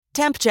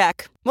Temp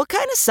check. What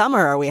kind of summer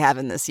are we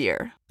having this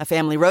year? A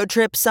family road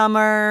trip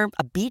summer?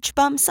 A beach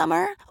bum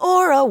summer?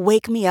 Or a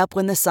wake me up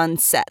when the sun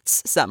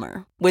sets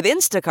summer? With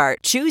Instacart,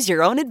 choose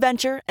your own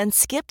adventure and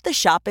skip the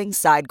shopping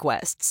side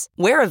quests.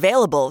 Where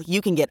available, you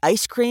can get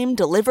ice cream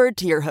delivered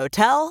to your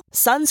hotel,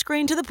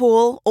 sunscreen to the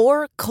pool,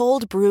 or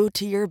cold brew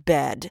to your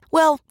bed.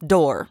 Well,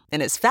 door,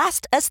 in as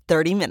fast as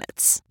 30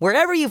 minutes.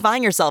 Wherever you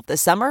find yourself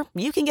this summer,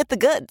 you can get the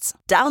goods.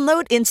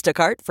 Download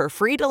Instacart for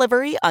free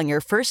delivery on your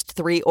first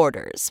 3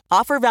 orders.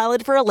 Offer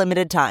valid for a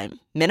limited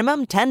time.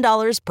 Minimum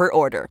 $10 per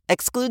order.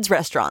 Excludes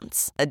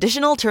restaurants.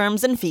 Additional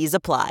terms and fees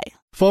apply.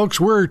 Folks,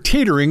 we're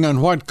teetering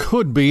on what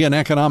could be an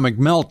economic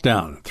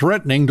meltdown,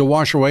 threatening to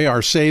wash away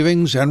our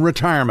savings and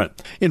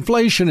retirement.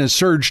 Inflation has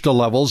surged to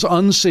levels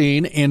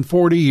unseen in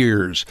 40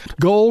 years.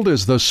 Gold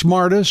is the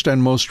smartest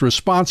and most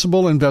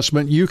responsible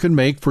investment you can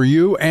make for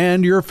you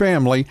and your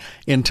family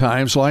in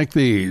times like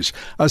these.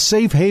 A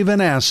safe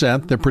haven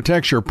asset that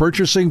protects your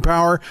purchasing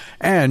power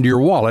and your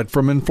wallet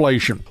from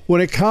inflation. When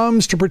it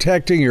comes to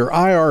protecting your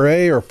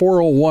IRA or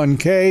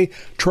 401k,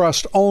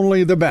 trust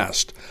only the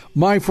best.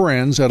 My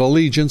friends at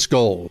Allegiance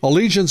Gold.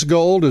 Allegiance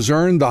Gold has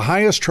earned the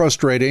highest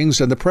trust ratings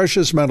in the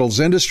precious metals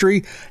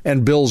industry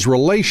and builds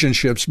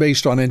relationships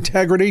based on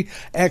integrity,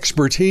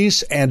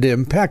 expertise, and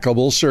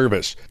impeccable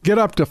service. Get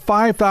up to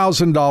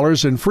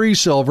 $5,000 in free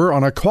silver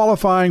on a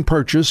qualifying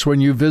purchase when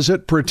you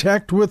visit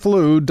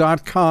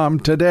protectwithlou.com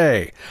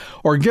today,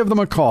 or give them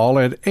a call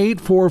at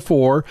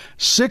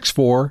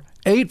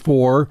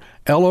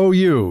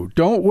 844-6484-LOU.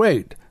 Don't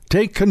wait.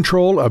 Take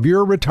control of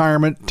your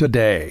retirement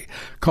today.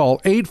 Call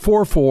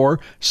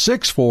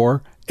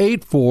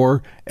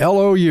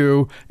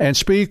 844-6484-LOU and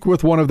speak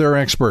with one of their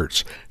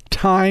experts.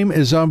 Time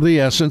is of the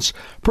essence.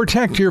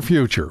 Protect your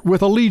future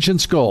with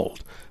Allegiance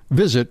Gold.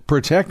 Visit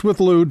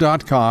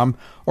protectwithlou.com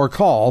or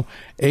call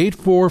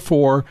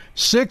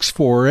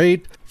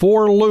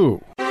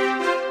 844-648-4LOU.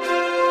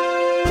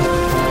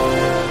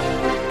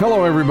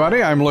 Hello,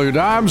 everybody. I'm Lou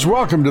Dobbs.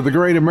 Welcome to the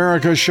Great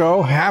America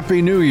Show.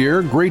 Happy New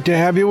Year. Great to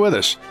have you with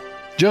us.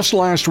 Just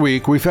last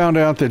week, we found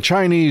out that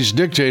Chinese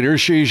dictator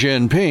Xi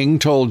Jinping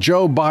told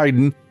Joe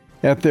Biden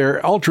at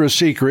their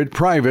ultra-secret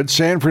private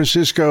San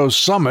Francisco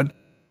summit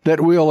that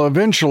we'll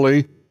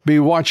eventually be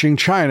watching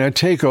China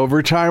take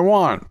over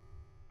Taiwan.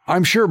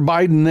 I'm sure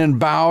Biden then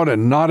bowed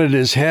and nodded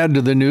his head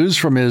to the news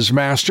from his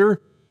master,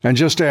 and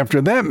just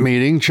after that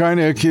meeting,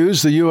 China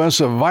accused the U.S.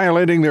 of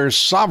violating their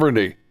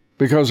sovereignty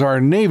because our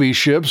Navy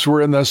ships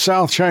were in the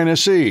South China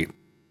Sea.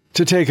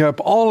 To take up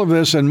all of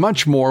this and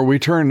much more, we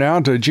turn now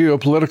to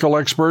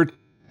geopolitical expert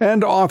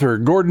and author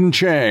Gordon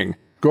Chang.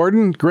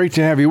 Gordon, great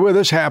to have you with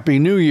us. Happy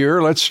New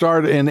Year. Let's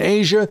start in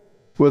Asia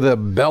with the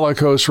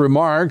bellicose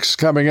remarks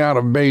coming out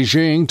of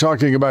Beijing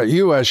talking about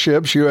U.S.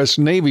 ships, U.S.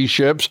 Navy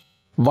ships,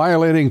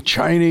 violating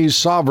Chinese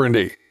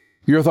sovereignty.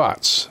 Your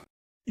thoughts?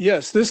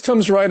 Yes, this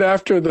comes right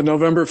after the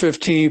November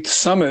 15th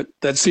summit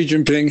that Xi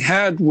Jinping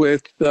had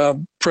with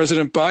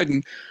President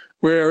Biden,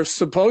 where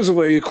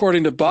supposedly,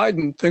 according to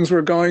Biden, things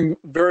were going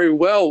very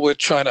well with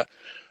China.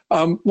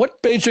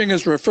 What Beijing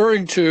is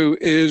referring to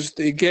is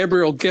the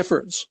Gabriel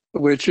Giffords,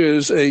 which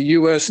is a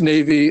U.S.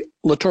 Navy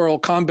littoral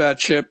combat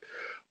ship,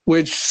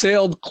 which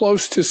sailed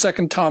close to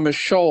Second Thomas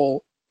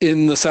Shoal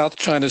in the South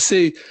China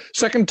Sea.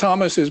 Second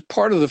Thomas is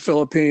part of the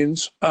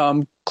Philippines,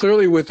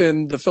 clearly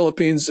within the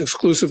Philippines'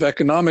 exclusive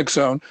economic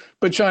zone,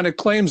 but China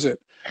claims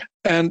it.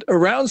 And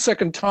around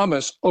Second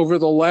Thomas, over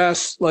the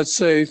last, let's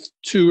say,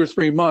 2 or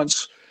 3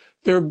 months,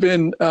 there have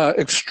been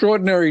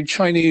extraordinary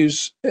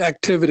Chinese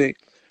activity.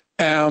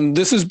 And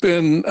this has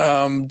been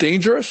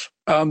dangerous.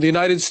 The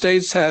United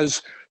States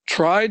has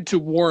tried to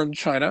warn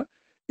China.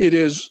 It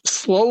has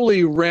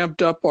slowly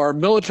ramped up our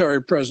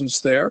military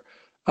presence there.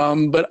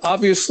 But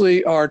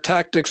obviously, our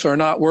tactics are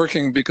not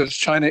working because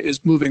China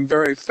is moving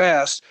very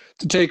fast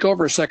to take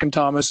over Second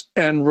Thomas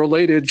and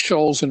related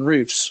shoals and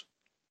reefs.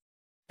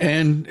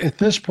 And at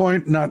this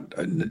point, no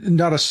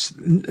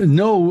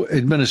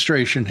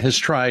administration has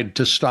tried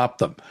to stop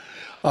them.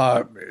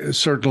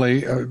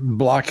 Certainly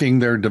blocking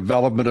their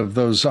development of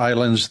those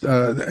islands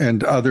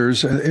and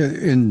others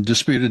in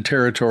disputed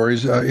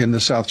territories in the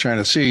South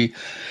China Sea.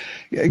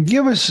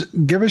 Give us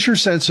your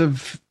sense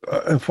of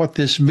what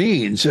this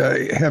means.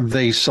 Have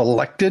they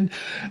selected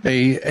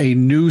a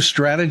new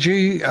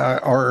strategy,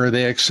 or are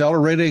they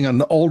accelerating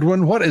an old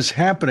one? What is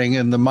happening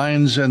in the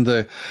minds and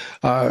the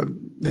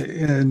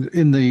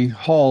in the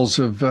halls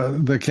of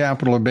the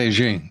capital of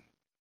Beijing?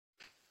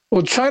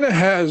 Well, China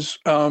has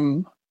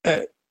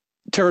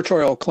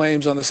territorial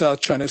claims on the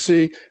South China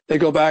Sea. They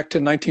go back to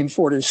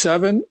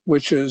 1947,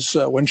 which is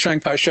when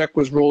Chiang Kai-shek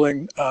was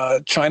ruling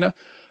China.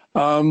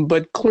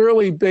 But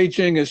clearly,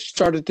 Beijing has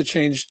started to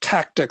change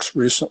tactics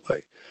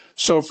recently.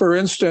 So, for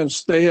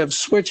instance, they have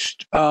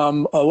switched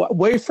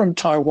away from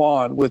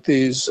Taiwan with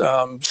these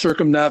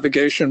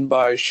circumnavigation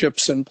by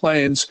ships and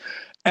planes,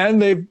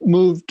 and they've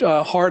moved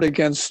hard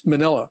against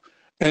Manila.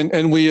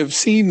 And we have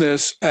seen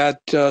this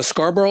at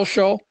Scarborough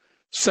Shoal,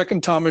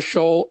 Second Thomas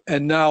Shoal,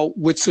 and now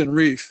Whitsun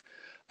Reef.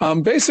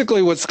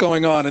 Basically, what's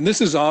going on, and this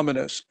is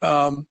ominous,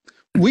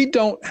 We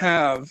don't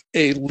have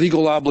a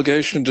legal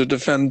obligation to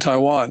defend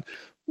Taiwan,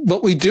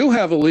 but we do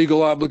have a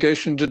legal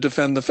obligation to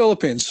defend the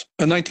Philippines,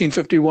 a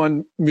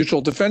 1951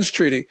 mutual defense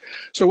treaty.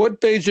 So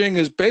what Beijing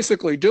is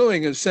basically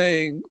doing is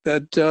saying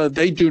that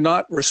they do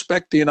not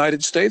respect the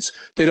United States.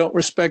 They don't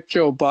respect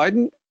Joe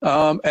Biden.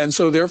 And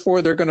so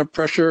therefore, they're going to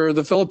pressure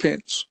the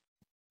Philippines.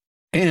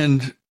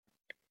 And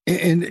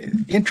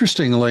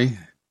interestingly,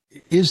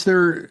 is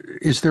there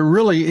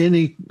really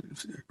any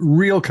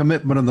real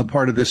commitment on the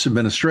part of this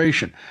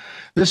administration?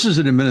 This is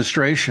an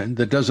administration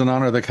that doesn't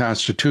honor the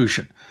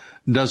Constitution,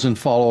 doesn't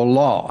follow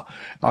law,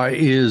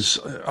 is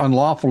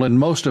unlawful in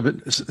most of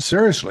it,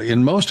 seriously,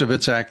 in most of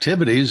its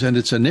activities and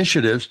its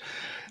initiatives.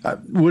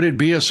 Would it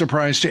be a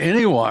surprise to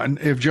anyone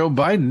if Joe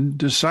Biden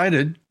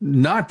decided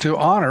not to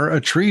honor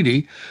a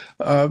treaty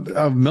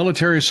of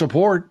military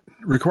support,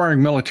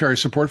 requiring military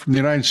support from the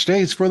United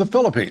States for the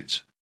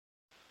Philippines?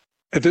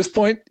 At this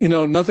point,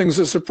 nothing's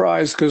a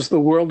surprise because the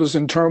world is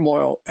in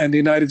turmoil and the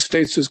United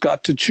States has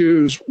got to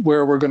choose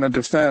where we're going to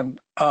defend.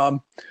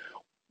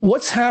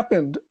 What's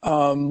happened,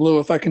 Lou,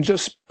 if I can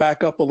just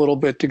back up a little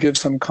bit to give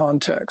some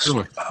context.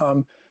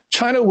 Sure.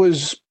 China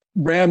was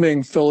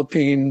ramming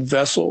Philippine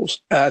vessels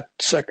at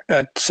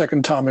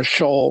Second Thomas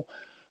Shoal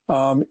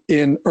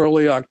in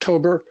early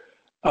October.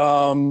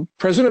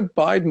 President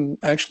Biden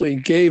actually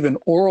gave an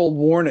oral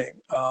warning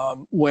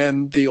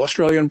when the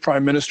Australian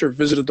Prime Minister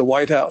visited the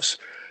White House.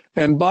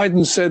 And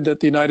Biden said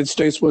that the United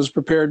States was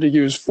prepared to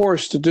use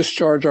force to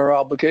discharge our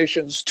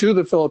obligations to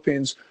the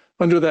Philippines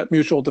under that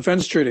mutual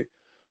defense treaty.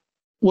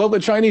 Well, the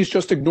Chinese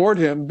just ignored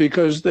him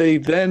because they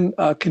then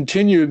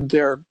continued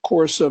their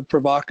course of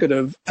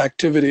provocative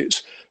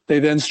activities. They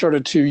then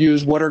started to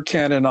use water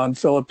cannon on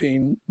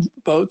Philippine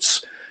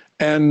boats.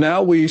 And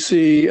now we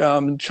see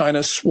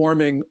China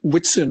swarming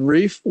Whitsun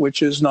Reef,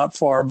 which is not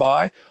far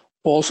by,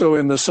 also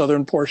in the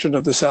southern portion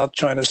of the South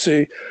China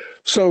Sea.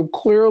 So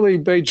clearly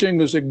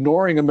Beijing is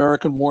ignoring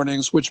American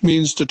warnings, which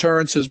means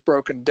deterrence has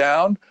broken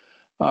down.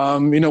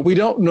 We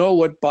don't know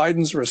what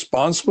Biden's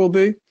response will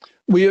be.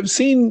 We have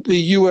seen the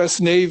U.S.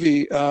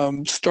 Navy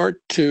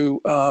start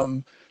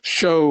to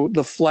show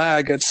the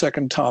flag at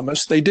Second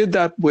Thomas. They did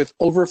that with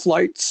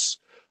overflights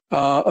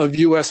of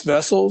U.S.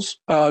 vessels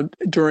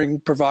during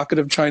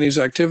provocative Chinese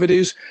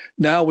activities.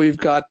 Now we've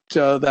got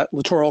that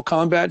littoral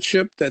combat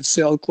ship that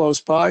sailed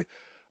close by.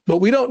 But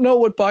we don't know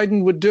what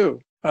Biden would do.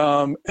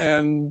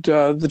 And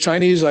the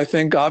Chinese, I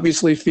think,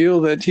 obviously feel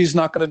that he's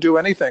not going to do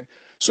anything.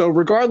 So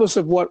regardless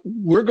of what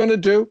we're going to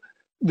do,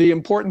 the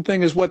important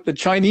thing is what the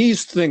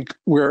Chinese think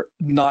we're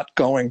not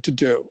going to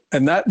do.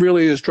 And that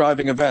really is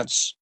driving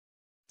events.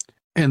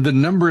 And the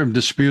number of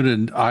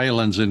disputed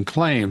islands and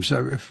claims,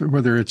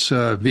 whether it's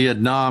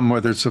Vietnam,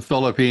 whether it's the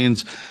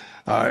Philippines,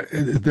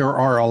 there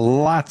are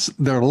lots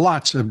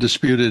of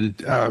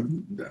disputed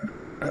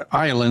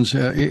islands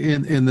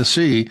in the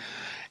sea.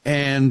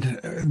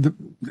 And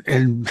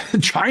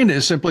China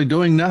is simply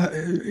doing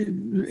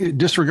nothing,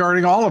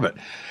 disregarding all of it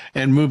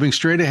and moving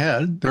straight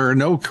ahead. There are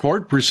no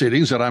court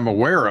proceedings that I'm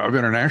aware of,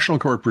 international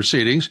court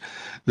proceedings.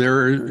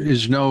 There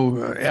is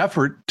no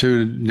effort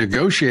to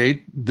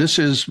negotiate. This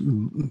is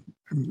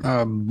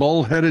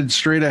bullheaded,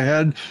 straight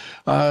ahead,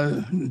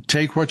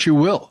 take what you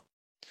will.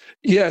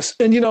 Yes.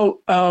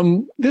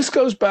 And, this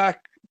goes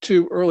back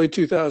to early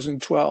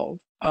 2012.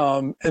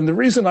 And the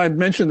reason I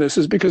mention this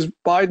is because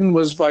Biden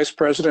was vice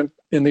president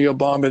in the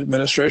Obama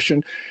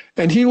administration,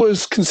 and he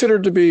was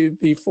considered to be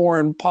the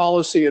foreign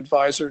policy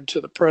advisor to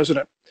the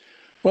president.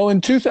 Well, in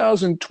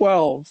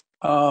 2012,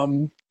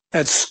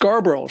 at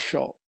Scarborough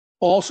Shoal,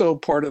 also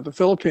part of the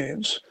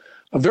Philippines,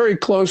 very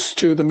close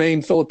to the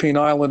main Philippine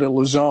island of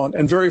Luzon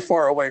and very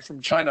far away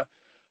from China,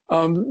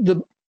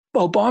 the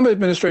Obama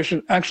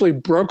administration actually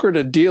brokered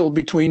a deal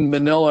between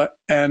Manila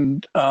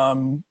and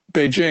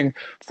Beijing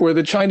for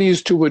the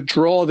Chinese to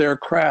withdraw their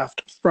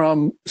craft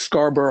from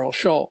Scarborough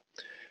Shoal.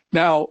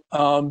 Now,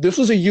 this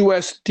was a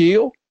U.S.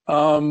 deal.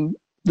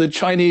 The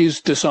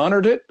Chinese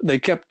dishonored it. They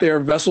kept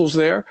their vessels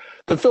there.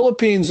 The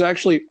Philippines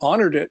actually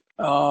honored it,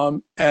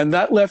 and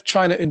that left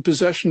China in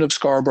possession of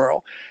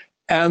Scarborough.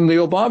 And the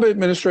Obama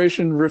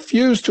administration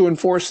refused to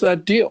enforce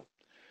that deal.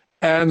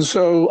 And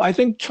so I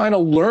think China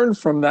learned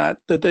from that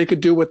they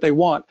could do what they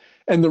want.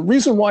 And the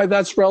reason why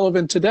that's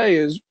relevant today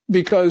is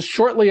because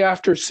shortly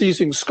after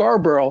seizing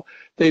Scarborough,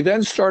 they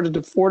then started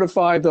to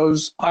fortify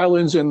those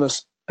islands in the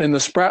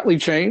Spratly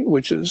chain,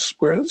 which is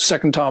where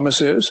Second Thomas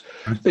is.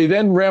 They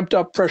then ramped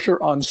up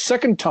pressure on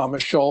Second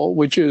Thomas Shoal,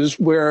 which is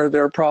where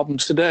there are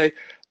problems today.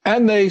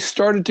 And they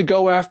started to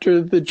go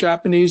after the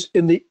Japanese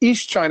in the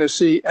East China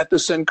Sea at the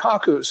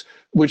Senkakus,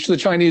 which the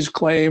Chinese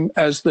claim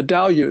as the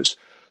Diaoyus.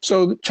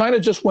 So China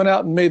just went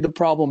out and made the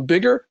problem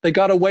bigger. They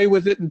got away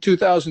with it in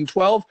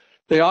 2012.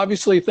 They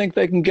obviously think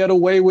they can get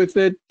away with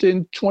it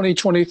in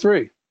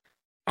 2023.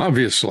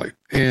 Obviously.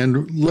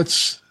 And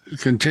let's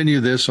continue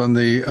this on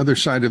the other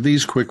side of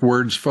these quick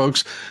words,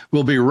 folks.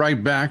 We'll be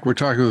right back. We're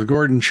talking with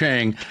Gordon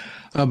Chang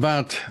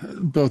about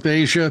both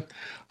Asia,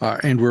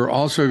 and we're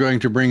also going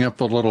to bring up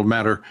the little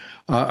matter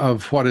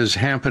of what is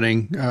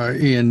happening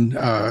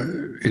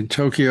in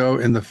Tokyo,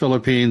 in the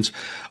Philippines,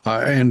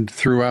 and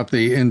throughout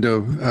the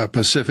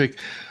Indo-Pacific.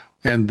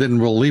 And then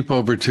we'll leap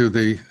over to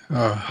the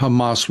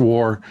Hamas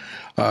war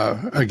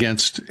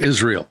against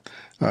Israel.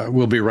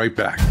 We'll be right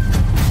back.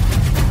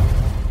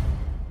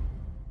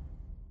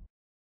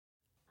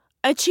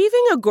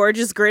 Achieving a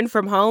gorgeous grin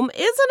from home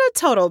isn't a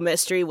total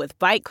mystery with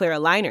Bite Clear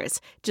aligners.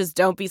 Just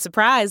don't be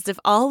surprised if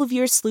all of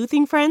your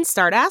sleuthing friends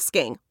start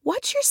asking,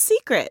 "What's your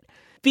secret?"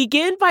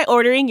 Begin by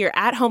ordering your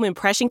at-home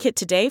impression kit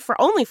today for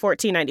only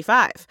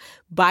 $14.95.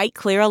 Bite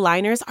Clear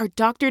aligners are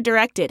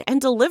doctor-directed and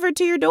delivered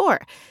to your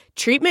door.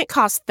 Treatment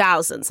costs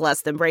thousands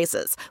less than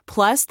braces.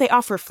 Plus, they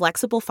offer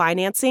flexible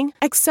financing,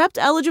 accept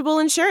eligible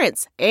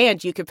insurance,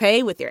 and you can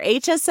pay with your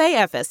HSA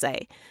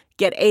FSA.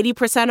 Get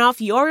 80% off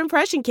your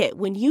impression kit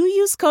when you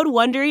use code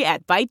WONDERY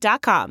at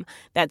Byte.com.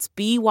 That's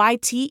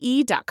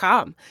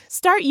BYTE.com.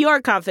 Start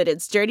your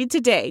confidence journey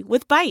today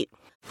with Byte.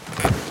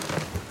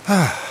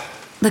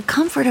 The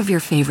comfort of your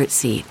favorite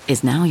seat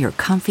is now your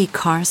comfy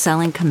car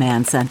selling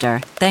command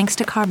center, thanks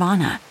to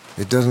Carvana.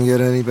 It doesn't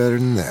get any better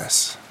than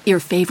this.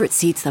 Your favorite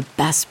seat's the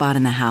best spot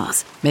in the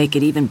house. Make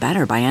it even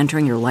better by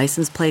entering your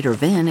license plate or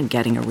VIN and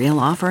getting a real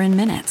offer in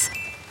minutes.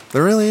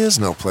 There really is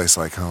no place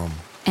like home.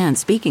 And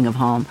speaking of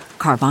home,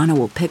 Carvana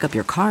will pick up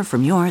your car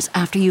from yours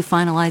after you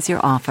finalize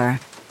your offer.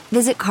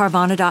 Visit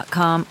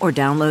Carvana.com or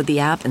download the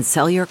app and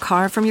sell your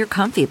car from your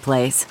comfy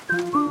place.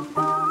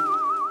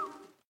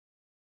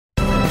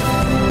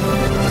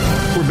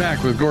 We're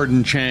back with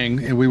Gordon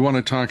Chang, and we want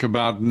to talk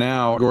about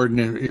now,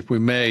 Gordon, if we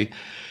may,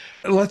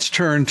 let's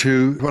turn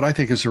to what I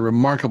think is a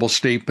remarkable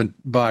statement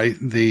by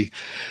the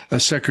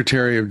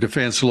Secretary of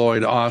Defense,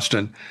 Lloyd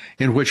Austin,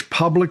 in which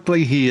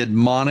publicly he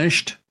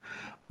admonished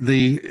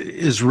the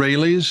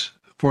Israelis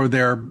for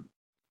their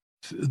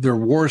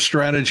war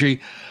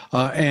strategy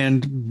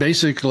and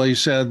basically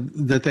said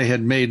that they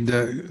had made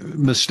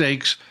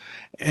mistakes.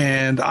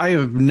 And I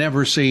have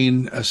never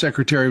seen a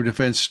Secretary of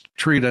Defense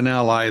treat an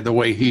ally the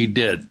way he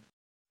did.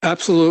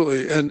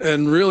 Absolutely.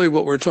 And really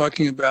what we're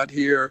talking about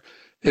here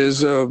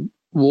is a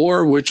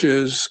war which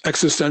is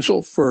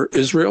existential for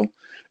Israel.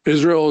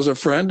 Israel is a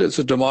friend. It's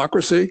a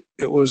democracy.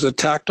 It was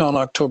attacked on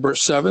October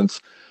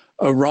 7th.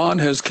 Iran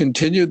has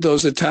continued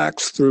those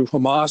attacks through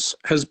Hamas,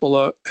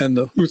 Hezbollah, and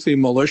the Houthi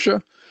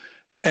militia.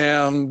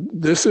 And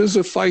this is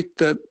a fight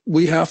that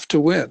we have to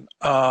win.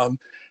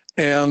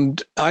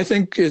 And I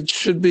think it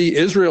should be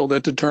Israel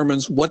that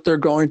determines what they're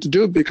going to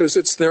do because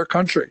it's their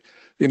country.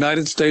 The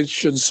United States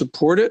should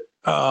support it.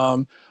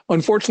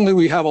 Unfortunately,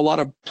 we have a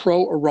lot of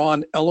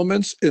pro-Iran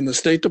elements in the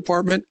State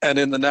Department and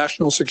in the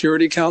National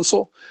Security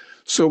Council.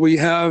 So we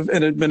have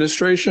an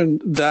administration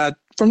that,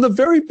 from the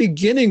very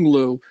beginning,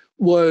 Lou,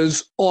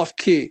 was off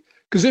key.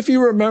 Because if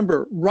you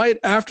remember, right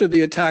after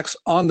the attacks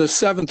on the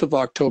 7th of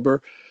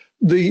October,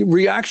 the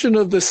reaction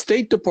of the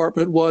State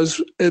Department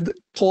was it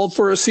called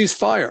for a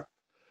ceasefire,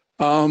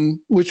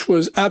 which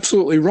was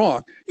absolutely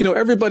wrong. You know,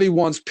 everybody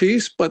wants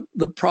peace, but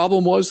the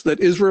problem was that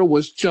Israel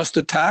was just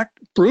attacked,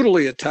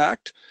 brutally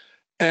attacked,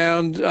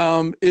 and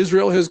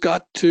Israel has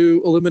got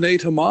to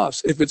eliminate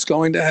Hamas if it's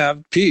going to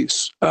have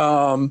peace.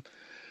 And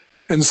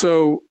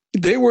so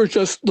they were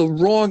just the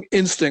wrong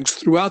instincts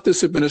throughout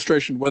this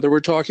administration, whether we're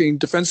talking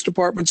Defense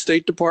Department,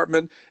 State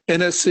Department,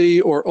 NSC,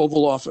 or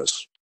Oval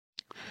Office.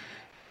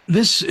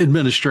 This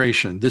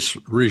administration, this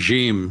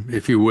regime,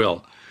 if you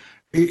will,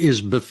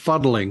 is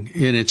befuddling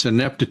in its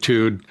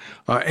ineptitude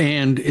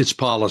and its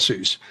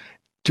policies.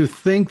 To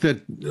think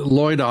that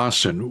Lloyd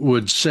Austin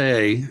would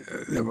say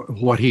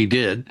what he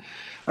did,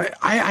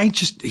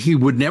 he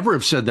would never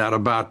have said that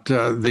about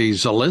the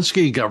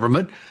Zelensky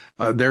government.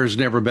 There's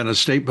never been a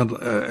statement,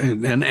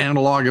 an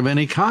analog of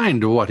any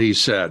kind to what he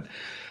said.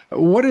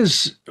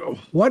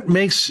 What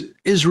makes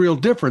Israel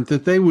different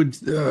that they would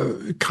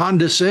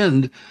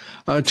condescend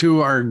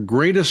to our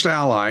greatest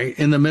ally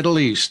in the Middle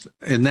East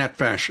in that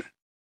fashion?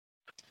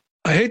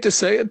 I hate to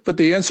say it, but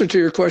the answer to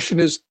your question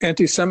is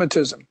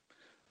anti-Semitism.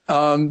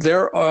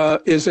 There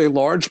is a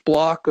large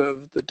block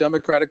of the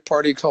Democratic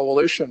Party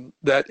coalition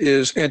that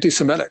is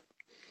anti-Semitic.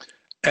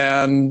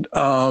 And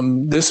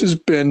this has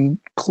been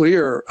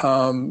clear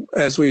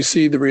as we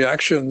see the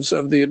reactions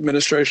of the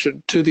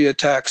administration to the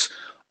attacks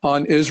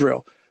on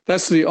Israel.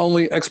 That's the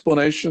only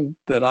explanation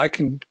that I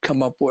can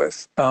come up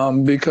with,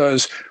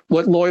 because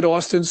what Lloyd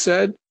Austin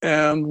said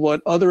and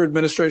what other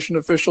administration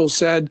officials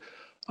said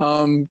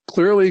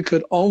clearly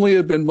could only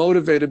have been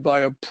motivated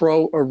by a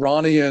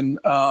pro-Iranian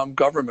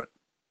government.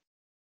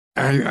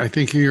 I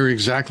think you're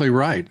exactly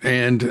right.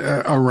 And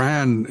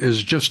Iran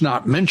is just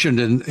not mentioned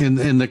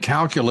in the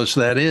calculus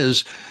that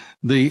is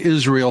the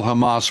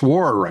Israel-Hamas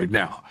war right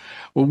now.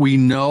 We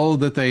know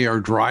that they are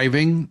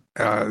driving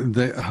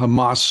the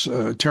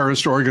Hamas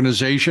terrorist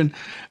organization.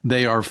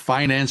 They are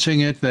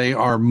financing it. They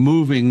are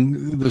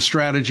moving the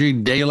strategy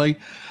daily,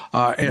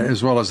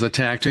 as well as the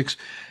tactics.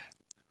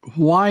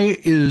 Why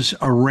is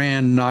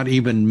Iran not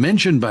even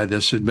mentioned by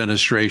this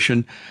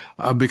administration?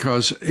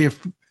 Because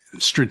if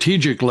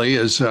strategically,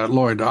 as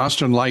Lloyd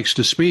Austin likes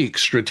to speak,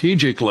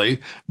 strategically,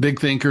 big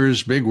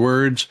thinkers, big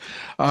words,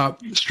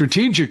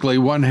 strategically,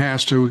 one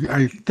has to,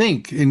 I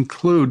think,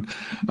 include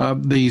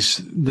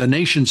the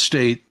nation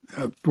state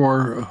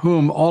for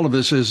whom all of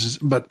this is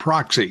but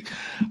proxy.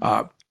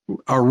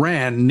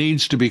 Iran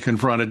needs to be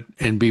confronted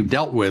and be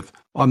dealt with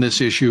on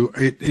this issue.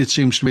 It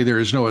seems to me there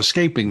is no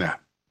escaping that.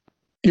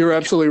 You're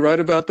absolutely right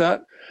about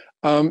that.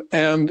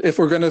 And if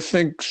we're going to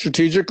think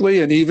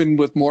strategically and even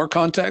with more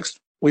context,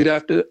 we'd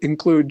have to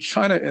include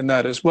China in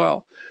that as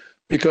well,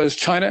 because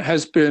China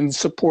has been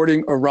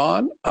supporting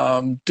Iran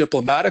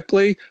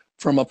diplomatically,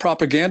 from a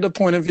propaganda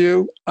point of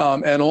view,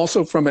 and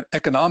also from an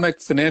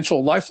economic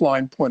financial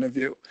lifeline point of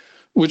view,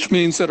 which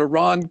means that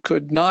Iran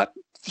could not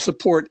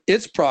support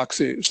its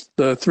proxies,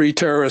 the three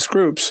terrorist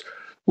groups,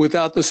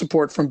 without the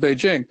support from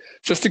Beijing.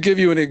 Just to give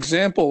you an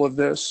example of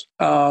this,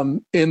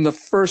 in the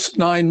first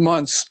 9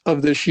 months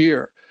of this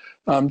year,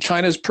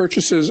 China's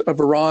purchases of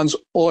Iran's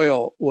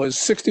oil was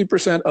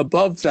 60%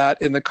 above that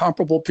in the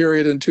comparable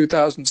period in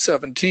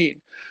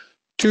 2017.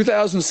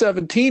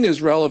 2017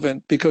 is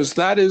relevant because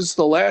that is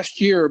the last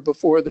year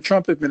before the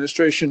Trump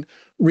administration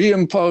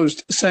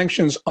reimposed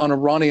sanctions on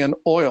Iranian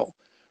oil,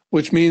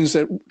 which means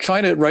that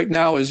China right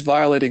now is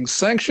violating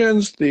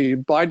sanctions. The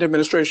Biden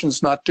administration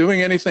is not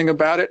doing anything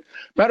about it.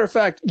 Matter of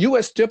fact,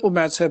 U.S.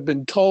 diplomats have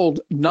been told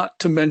not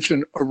to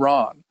mention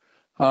Iran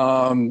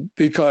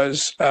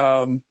because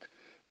our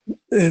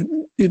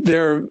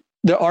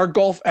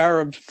Gulf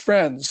Arab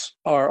friends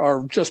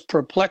are just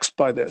perplexed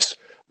by this.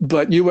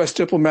 But U.S.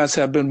 diplomats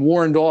have been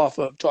warned off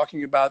of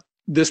talking about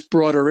this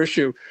broader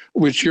issue,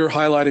 which you're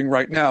highlighting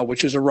right now,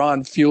 which is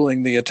Iran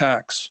fueling the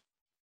attacks.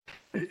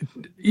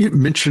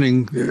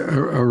 Mentioning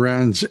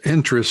Iran's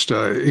interest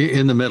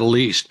in the Middle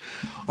East,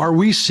 are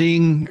we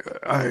seeing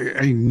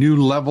a new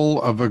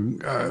level of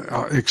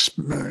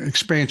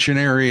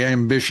expansionary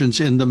ambitions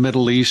in the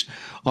Middle East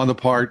on the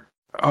part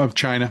of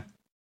China?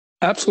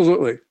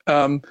 Absolutely.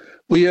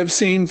 We have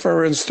seen,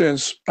 for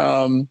instance,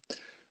 well,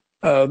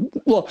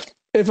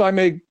 if I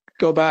may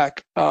go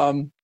back,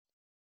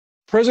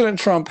 President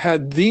Trump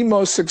had the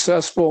most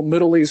successful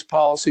Middle East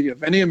policy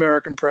of any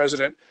American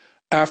president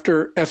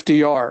after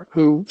FDR,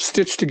 who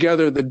stitched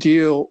together the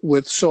deal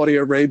with Saudi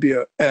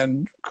Arabia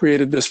and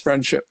created this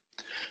friendship.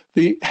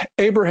 The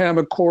Abraham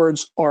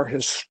Accords are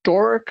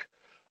historic.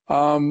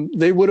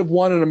 They would have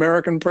won an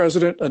American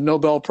president a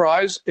Nobel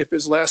Prize if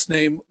his last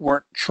name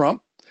weren't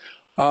Trump.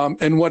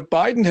 And what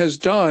Biden has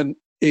done,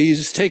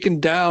 he's taken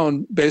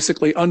down,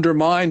 basically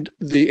undermined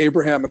the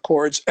Abraham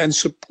Accords and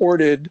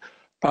supported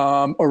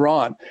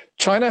Iran.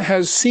 China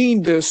has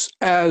seen this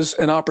as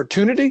an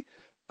opportunity.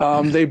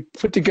 They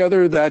put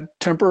together that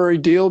temporary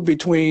deal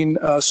between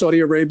Saudi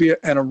Arabia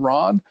and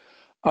Iran,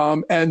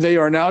 and they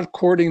are now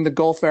courting the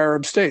Gulf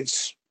Arab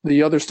states,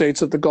 the other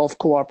states of the Gulf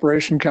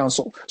Cooperation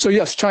Council. So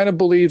yes, China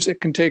believes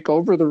it can take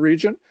over the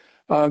region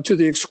to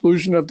the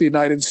exclusion of the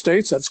United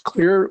States. That's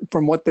clear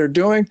from what they're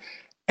doing.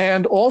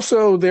 And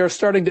also they're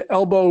starting to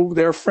elbow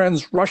their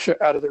friends Russia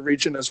out of the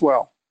region as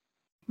well.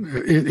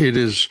 It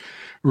is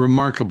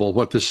remarkable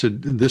what this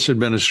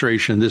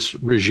administration, this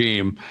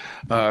regime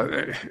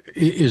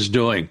is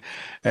doing,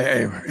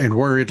 and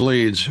where it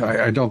leads.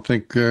 I don't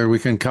think we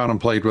can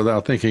contemplate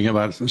without thinking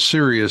about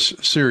serious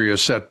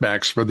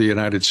setbacks for the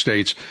United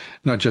States,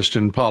 not just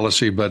in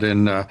policy, but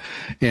in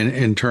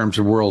terms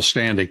of world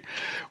standing.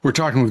 We're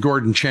talking with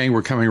Gordon Chang.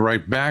 We're coming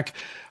right back.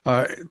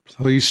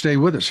 Please stay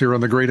with us here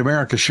on the Great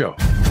America Show.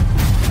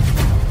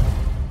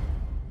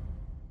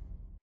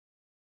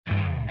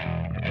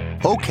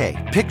 Okay,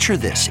 picture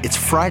this. It's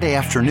Friday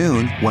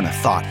afternoon when a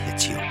thought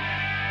hits you.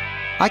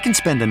 I can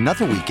spend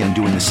another weekend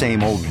doing the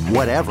same old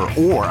whatever,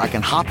 or I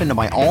can hop into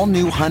my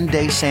all-new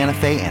Hyundai Santa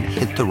Fe and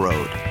hit the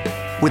road.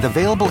 With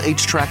available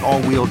H-Track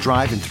all-wheel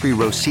drive and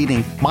 3-row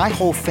seating, my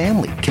whole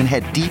family can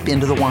head deep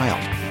into the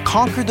wild.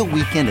 Conquer the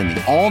weekend in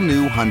the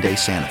all-new Hyundai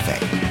Santa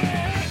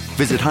Fe.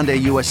 Visit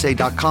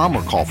HyundaiUSA.com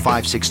or call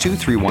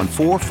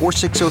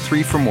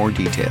 562-314-4603 for more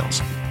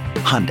details.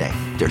 Hyundai,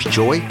 there's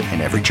joy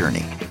in every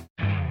journey.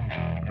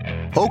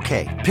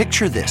 Okay,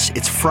 picture this.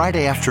 It's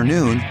Friday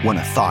afternoon when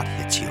a thought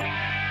hits you.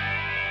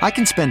 I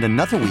can spend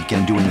another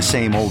weekend doing the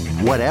same old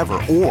whatever,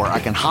 or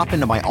I can hop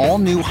into my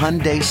all-new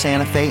Hyundai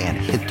Santa Fe and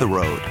hit the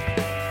road.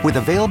 With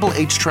available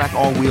H-Track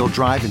all-wheel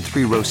drive and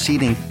 3-row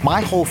seating, my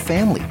whole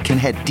family can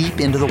head deep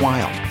into the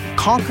wild.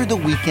 Conquer the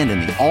weekend in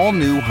the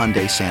all-new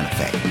Hyundai Santa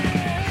Fe.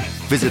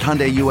 Visit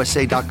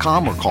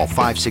HyundaiUSA.com or call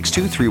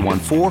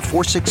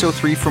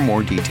 562-314-4603 for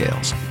more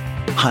details.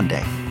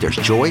 Hyundai, there's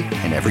joy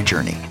in every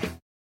journey.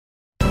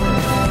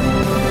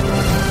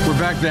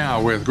 Back now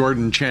with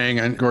Gordon Chang.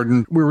 And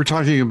Gordon, we were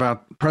talking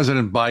about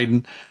President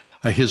Biden,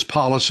 his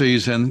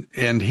policies and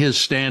his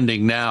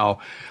standing now,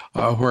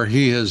 where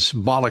he has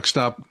bollocksed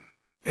up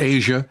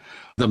Asia,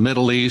 the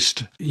Middle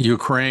East,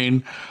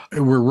 Ukraine.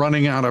 We're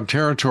running out of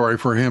territory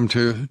for him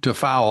to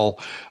foul.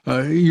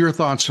 Your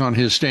thoughts on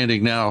his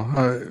standing now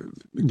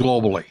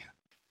globally?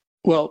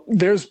 Well,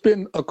 there's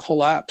been a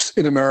collapse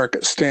in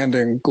America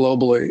standing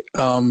globally.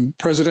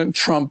 President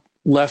Trump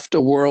left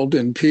a world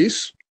in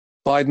peace.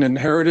 Biden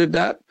inherited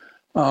that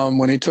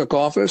when he took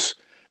office.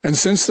 And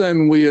since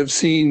then, we have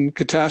seen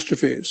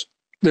catastrophes.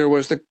 There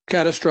was the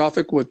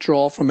catastrophic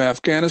withdrawal from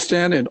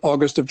Afghanistan in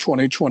August of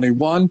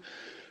 2021.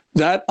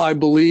 That, I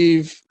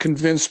believe,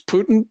 convinced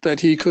Putin that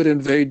he could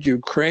invade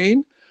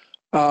Ukraine.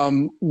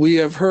 We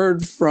have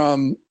heard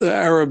from the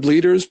Arab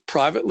leaders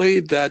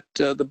privately that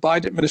the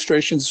Biden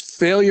administration's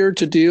failure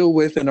to deal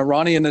with an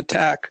Iranian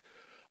attack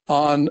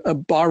on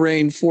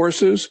Bahrain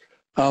forces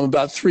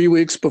about 3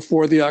 weeks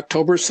before the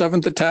October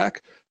 7th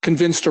attack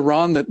convinced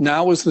Iran that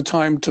now was the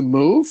time to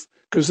move,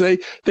 because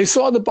they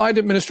saw the Biden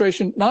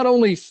administration not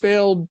only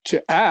failed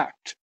to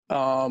act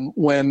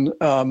when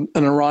an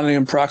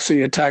Iranian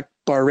proxy attacked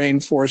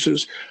Bahrain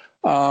forces,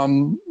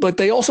 but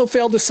they also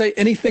failed to say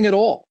anything at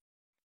all.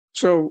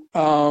 So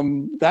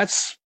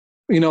that's,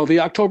 the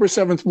October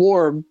 7th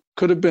war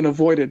could have been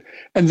avoided.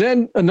 And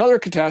then another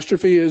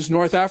catastrophe is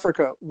North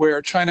Africa,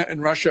 where China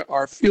and Russia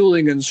are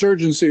fueling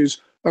insurgencies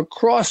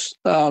across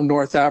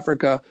North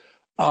Africa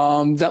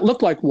that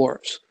look like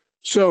wars.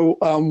 So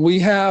we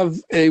have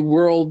a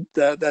world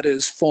that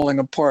is falling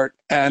apart,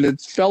 and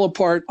it fell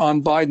apart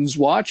on Biden's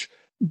watch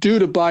due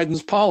to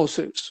Biden's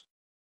policies.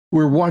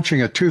 We're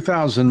watching a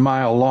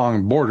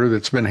 2,000-mile-long border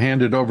that's been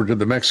handed over to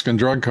the Mexican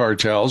drug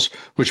cartels,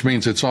 which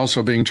means it's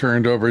also being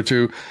turned over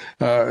to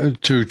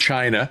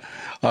China,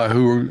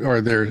 who are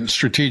their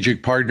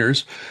strategic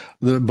partners.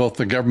 Both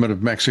the government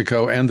of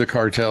Mexico and the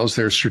cartels,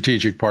 their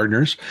strategic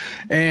partners,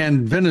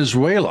 and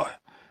Venezuela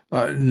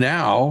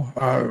now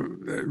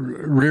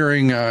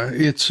rearing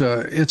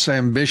its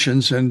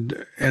ambitions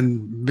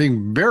and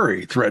being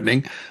very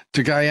threatening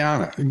to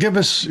Guyana. Give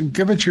us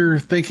your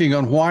thinking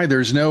on why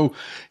there's no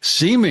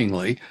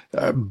seemingly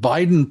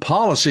Biden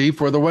policy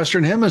for the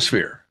Western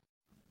Hemisphere.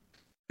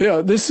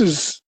 Yeah, this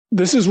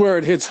is where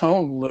it hits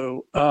home,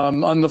 Lou.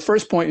 On the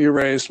first point you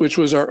raised, which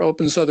was our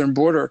open southern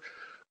border,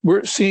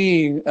 we're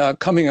seeing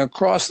coming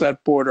across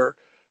that border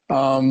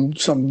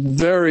some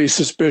very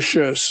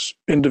suspicious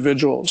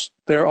individuals.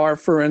 There are,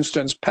 for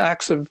instance,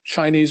 packs of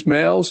Chinese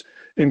males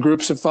in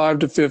groups of 5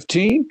 to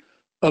 15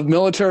 of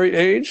military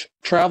age,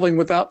 traveling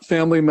without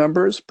family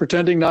members,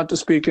 pretending not to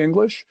speak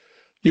English.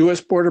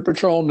 U.S. Border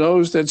Patrol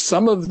knows that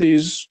some of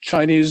these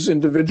Chinese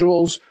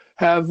individuals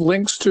have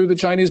links to the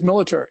Chinese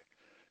military.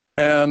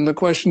 And the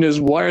question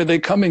is, why are they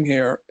coming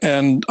here?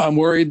 And I'm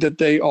worried that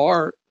they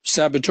are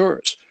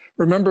saboteurs.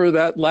 Remember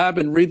that lab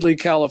in Reedley,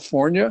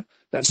 California?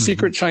 That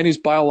secret Chinese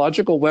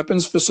biological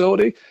weapons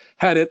facility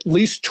had at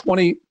least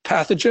 20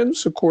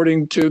 pathogens,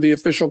 according to the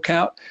official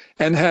count,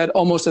 and had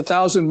almost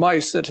 1,000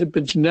 mice that had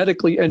been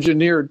genetically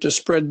engineered to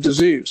spread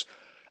disease.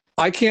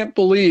 I can't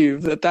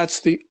believe that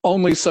that's the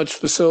only such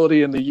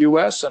facility in the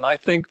U.S., and I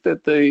think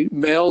that the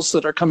males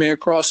that are coming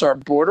across our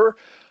border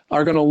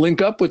are going to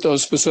link up with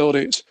those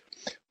facilities.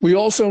 We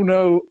also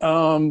know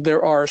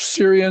there are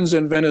Syrians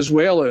and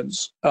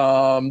Venezuelans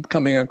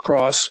coming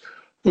across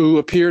who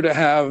appear to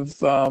have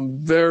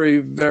very,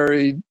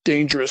 very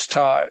dangerous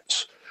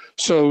ties.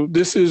 So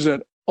this is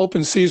an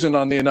open season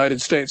on the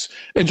United States.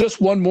 And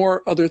just one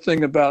more other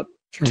thing about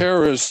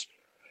terrorists.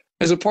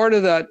 As a part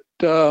of that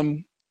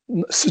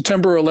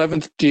September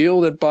 11th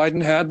deal that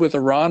Biden had with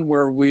Iran,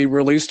 where we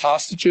released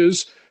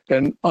hostages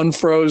and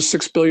unfroze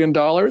 $6 billion,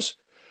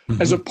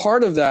 as a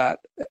part of that,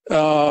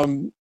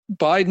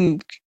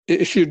 Biden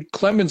issued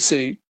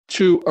clemency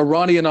to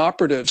Iranian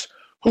operatives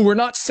who were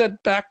not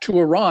sent back to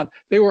Iran.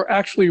 They were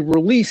actually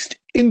released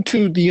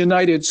into the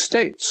United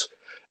States.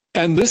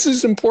 And this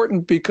is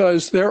important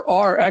because there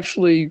are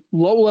actually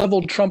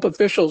low-level Trump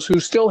officials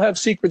who still have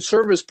Secret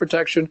Service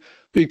protection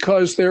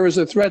because there is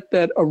a threat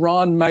that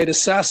Iran might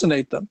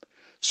assassinate them.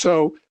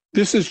 So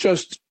this is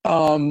just, there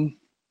are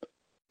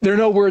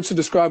no words to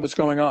describe what's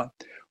going on.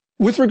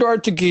 With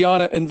regard to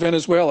Guyana and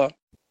Venezuela,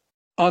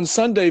 on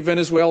Sunday,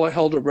 Venezuela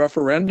held a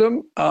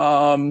referendum.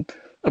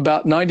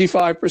 About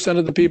 95%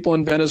 of the people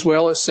in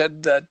Venezuela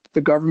said that the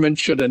government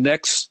should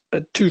annex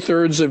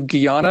 2/3 of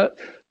Guyana,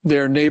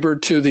 their neighbor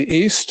to the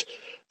east.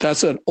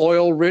 That's an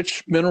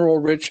oil-rich,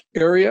 mineral-rich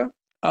area.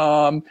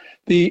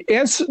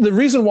 The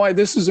reason why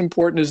this is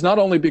important is not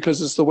only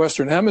because it's the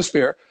Western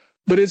Hemisphere,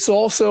 but it's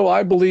also,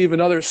 I believe,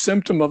 another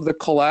symptom of the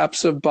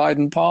collapse of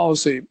Biden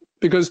policy,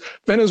 because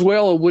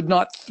Venezuela would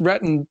not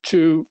threaten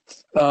to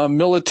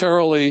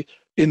militarily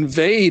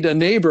invade a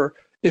neighbor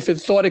if it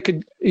thought it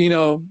could,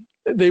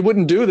 they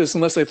wouldn't do this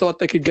unless they thought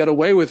they could get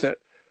away with it.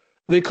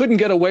 They couldn't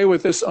get away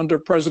with this under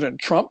President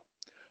Trump,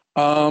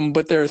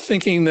 but they're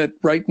thinking that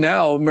right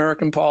now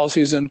American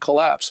policy is in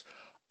collapse.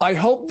 I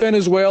hope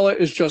Venezuela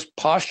is just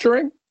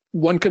posturing.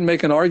 One can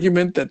make an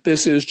argument that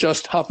this is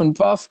just huff and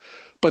puff,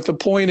 but the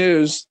point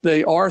is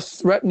they are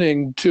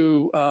threatening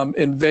to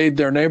invade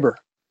their neighbor.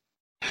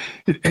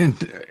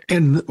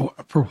 And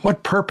for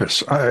what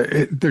purpose?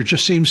 There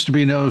just seems to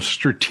be no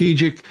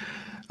strategic,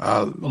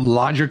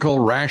 logical,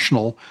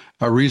 rational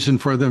reason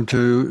for them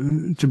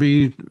to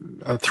be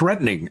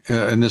threatening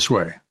in this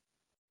way.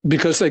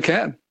 Because they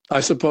can,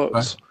 I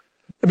suppose.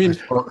 I mean,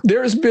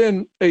 there's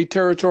been a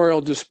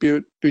territorial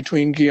dispute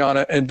between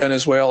Guyana and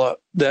Venezuela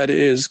that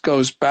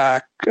goes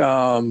back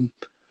more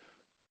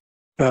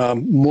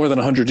than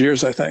 100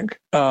 years, I think.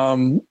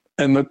 And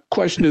the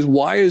question is,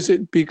 why is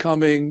it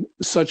becoming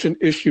such an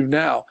issue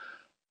now?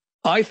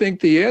 I think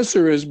the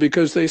answer is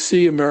because they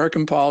see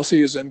American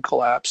policy is in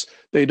collapse.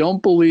 They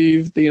don't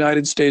believe the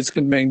United States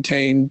can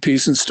maintain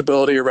peace and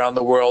stability around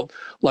the world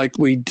like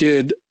we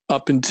did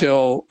up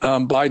until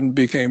Biden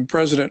became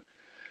president.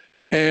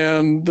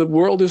 And the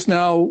world is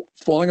now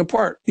falling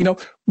apart. You know,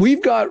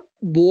 we've got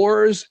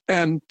wars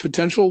and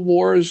potential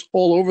wars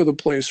all over the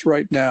place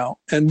right now.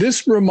 And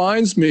this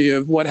reminds me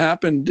of what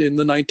happened in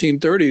the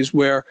 1930s,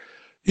 where,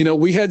 you know,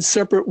 we had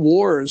separate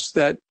wars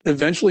that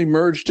eventually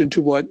merged into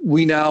what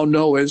we now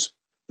know as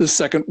the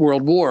Second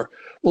World War.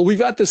 Well, we've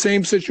got the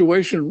same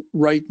situation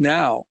right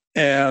now.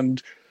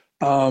 And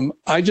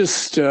I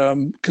just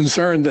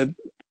concerned that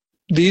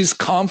these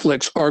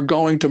conflicts are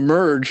going to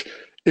merge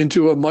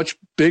into a much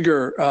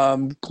bigger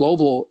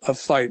global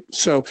fight.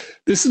 So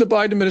this is the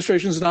Biden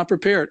administration is not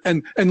prepared.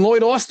 And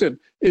Lloyd Austin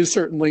is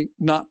certainly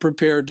not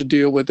prepared to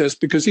deal with this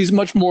because he's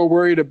much more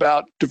worried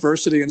about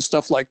diversity and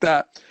stuff like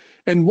that.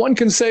 And one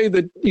can say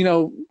that, you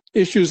know,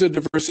 issues of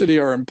diversity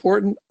are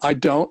important. I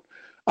don't.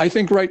 I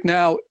think right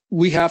now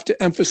we have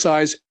to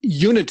emphasize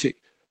unity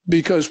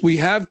because we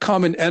have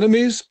common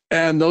enemies,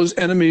 and those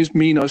enemies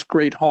mean us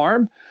great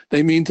harm.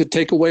 They mean to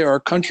take away our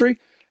country.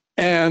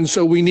 And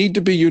so we need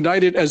to be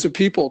united as a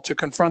people to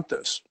confront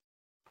this.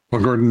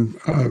 Well, Gordon,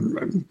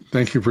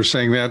 thank you for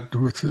saying that.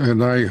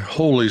 And I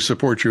wholly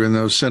support you in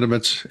those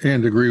sentiments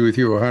and agree with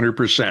you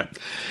 100%.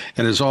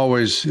 And as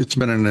always, it's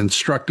been an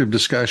instructive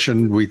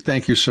discussion. We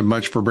thank you so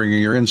much for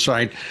bringing your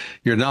insight,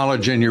 your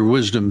knowledge, and your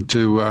wisdom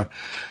to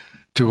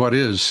what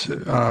is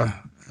a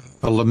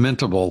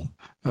lamentable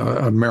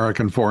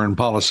American foreign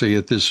policy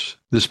at this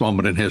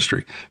moment in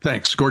history.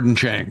 Thanks, Gordon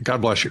Chang.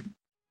 God bless you.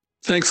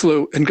 Thanks,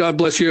 Lou, and God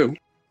bless you.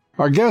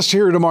 Our guest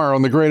here tomorrow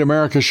on The Great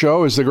America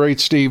Show is the great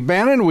Steve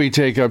Bannon. We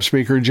take up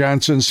Speaker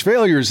Johnson's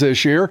failures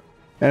this year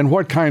and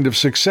what kind of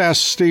success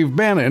Steve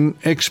Bannon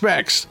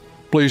expects.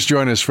 Please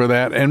join us for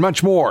that and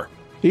much more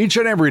each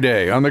and every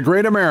day on The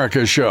Great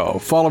America Show.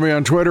 Follow me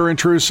on Twitter and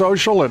True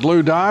Social at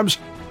Lou Dobbs,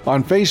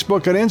 on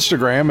Facebook and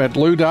Instagram at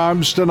Lou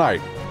Dobbs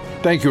Tonight.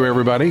 Thank you,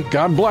 everybody.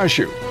 God bless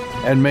you,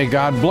 and may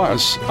God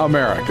bless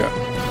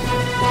America.